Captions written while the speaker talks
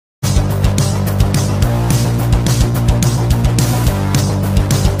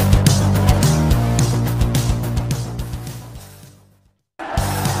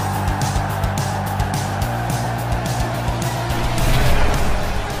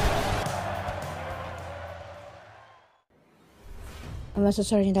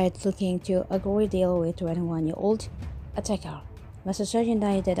Manchester United looking to agree deal with 21-year-old attacker. Manchester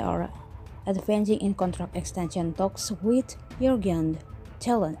United are advancing in contract extension talks with Jurgen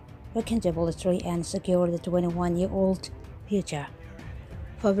Talon, vacant history and secure the 21-year-old future.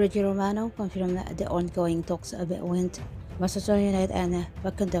 Fabrizio Romano confirmed the ongoing talks between Manchester United and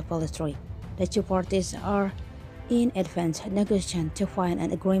vacant history. The two parties are in advanced negotiation to find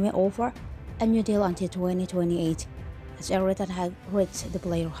an agreement over a new deal until 2028, as Everton had rated the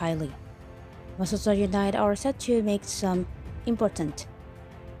player highly. Manchester United are set to make some important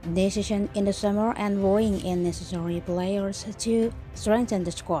decisions in the summer and bring in necessary players to strengthen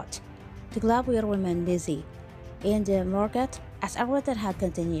the squad. The club will remain busy in the market as Everton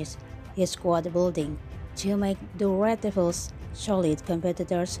continues his squad building to make the Red Devils solid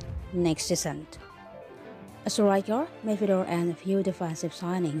competitors next season. A striker, midfielder and few defensive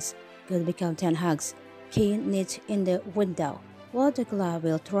signings could become Ten Hag's key needs in the window, while the club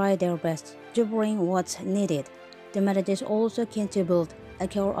will try their best to bring what's needed. The manager is also keen to build a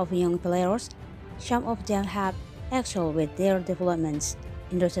core of young players. Some of them have excelled with their developments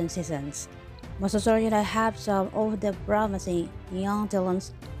in recent seasons. Manchester United have some of the promising young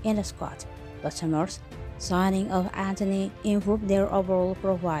talents in the squad, but summer's signing of Anthony improved their overall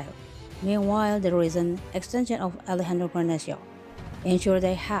profile. Meanwhile, the recent extension of Alejandro Garnacho ensure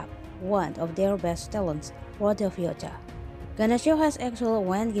they have one of their best talents for the future. Garnacho has excelled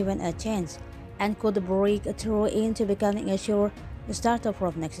when given a chance and could break through into becoming a sure starter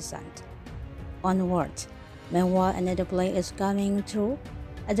from next season onwards. Meanwhile, another player is coming through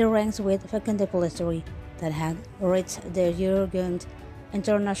at the ranks with vacant history that had reached the Jurgen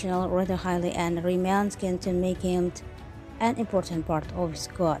International rather highly and remains keen to make him an important part of his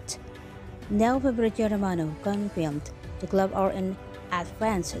squad. Now Fabrizio Romano confirmed the club are in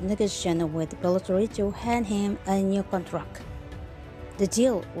advanced negotiation with Pelotari to hand him a new contract. The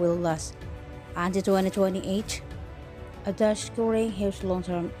deal will last until 2028. After securing his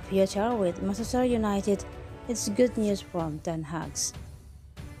long-term future with Manchester United, it's good news from Ten Hag's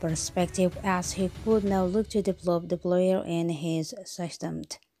perspective as he could now look to develop the player in his system.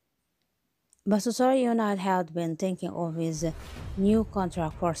 Manchester United had been thinking of his new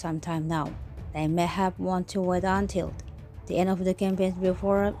contract for some time now. They may have want to wait until the end of the campaign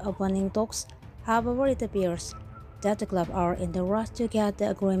before opening talks. However, it appears that the club are in the rush to get the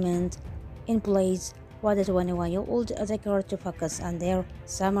agreement in place for the 21-year-old attacker to focus on their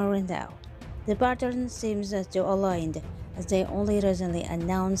summer window. The pattern seems to align as they only recently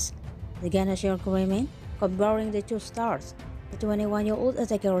announced the Garnacho agreement. Comparing the two stars, the 21-year-old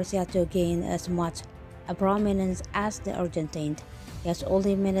attacker is yet to gain as much prominence as the Argentine. He has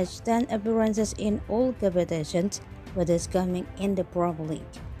only managed 10 appearances in all competitions, with his coming in the Premier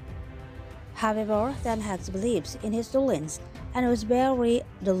League. However, Ten Hag believes in his talents and was very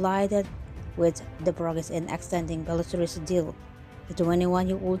delighted with the progress in extending Pelotari's deal. The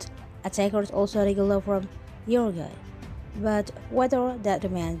 21-year-old attacker is also regular from Uruguay, but whether that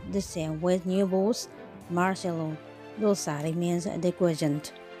remains the same with new boss Marcelo Bielsa remains the question.